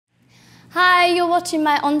Hi, you're watching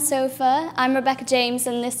my Ont Sofa. I'm Rebecca James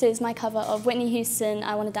and this is my cover of Whitney Houston,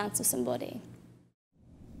 I Wanna Dance With Somebody.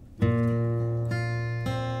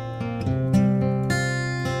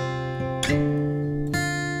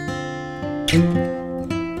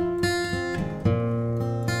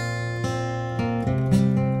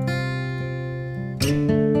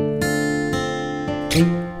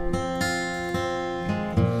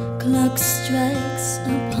 Clock strikes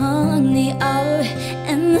upon the hour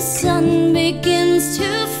and the sun begins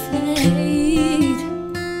to fade.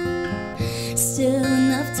 Still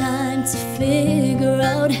enough time to figure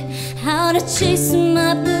out how to chase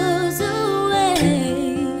my blues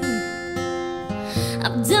away.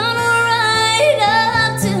 I've done alright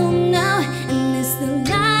up till now, and it's the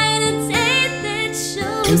light of day that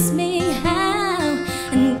shows me how.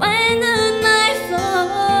 And when the night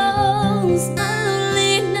falls, my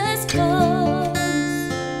loneliness calls.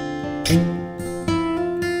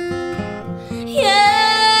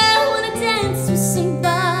 Yeah, I wanna dance with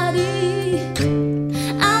somebody.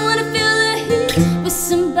 I wanna feel the heat with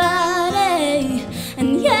somebody. And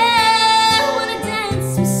yeah, I wanna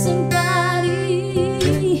dance with somebody.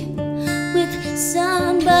 With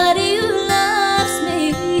somebody who loves me.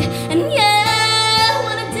 And yeah, I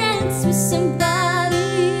wanna dance with somebody.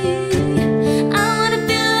 I wanna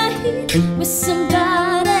feel the heat with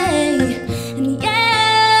somebody. And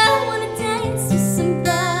yeah, I wanna dance with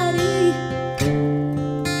somebody.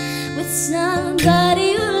 With somebody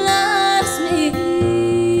who loves me.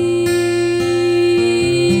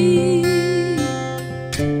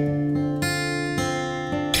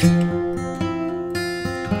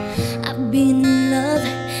 I've been in love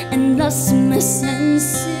and lost my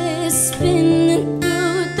senses, spinning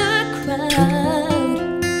through the crowd.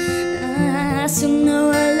 Sooner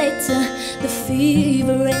or later the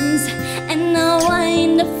fever ends and I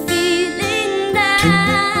wind up feeling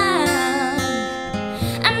down.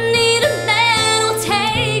 I need a man who'll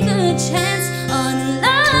take a chance on a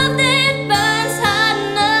love that burns hot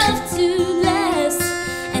enough to last.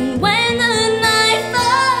 And when the night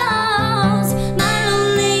falls, my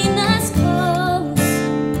loneliness calls.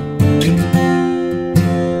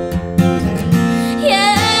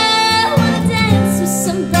 Yeah, I wanna dance with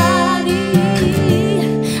somebody.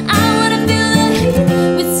 I wanna feel the heat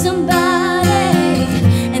with somebody.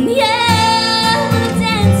 And yeah, I wanna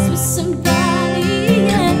dance with somebody.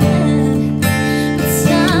 Yeah. With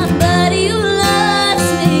somebody who loves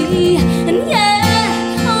me. And yeah,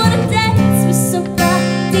 I wanna dance with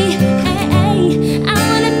somebody. Hey, I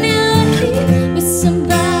wanna feel the heat with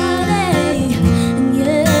somebody. And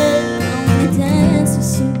yeah, I wanna dance with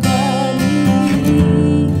somebody.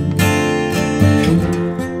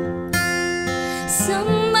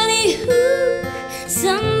 Somebody who,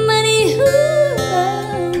 somebody who,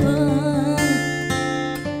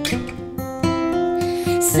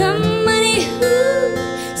 somebody who,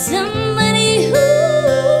 somebody who.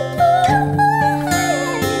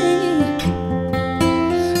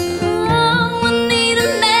 Oh, I need a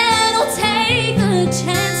man who'll take a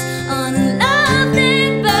chance on a love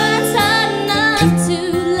that burns hot enough to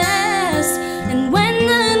last. And when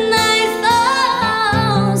the night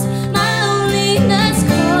falls, my loneliness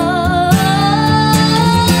calls.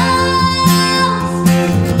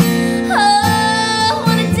 Oh, I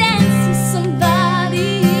wanna dance with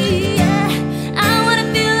somebody. Yeah. I wanna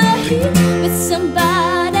feel the heat with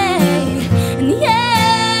somebody. And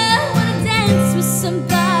yeah, I wanna dance with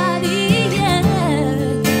somebody. Yeah.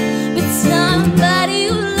 With somebody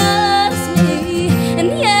who loves me. And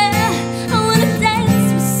yeah, I wanna dance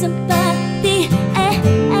with somebody. I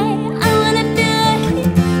wanna feel the heat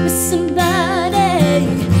with somebody.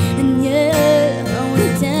 And yeah, I wanna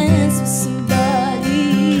dance with somebody.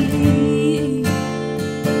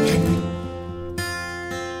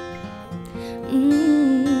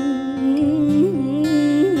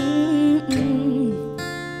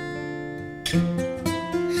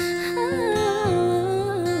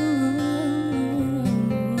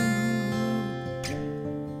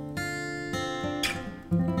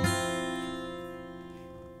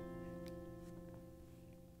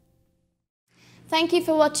 Thank you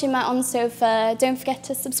for watching my Ont Sofa. Don't forget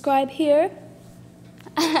to subscribe here.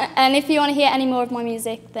 And if you want to hear any more of my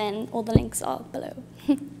music, then all the links are below.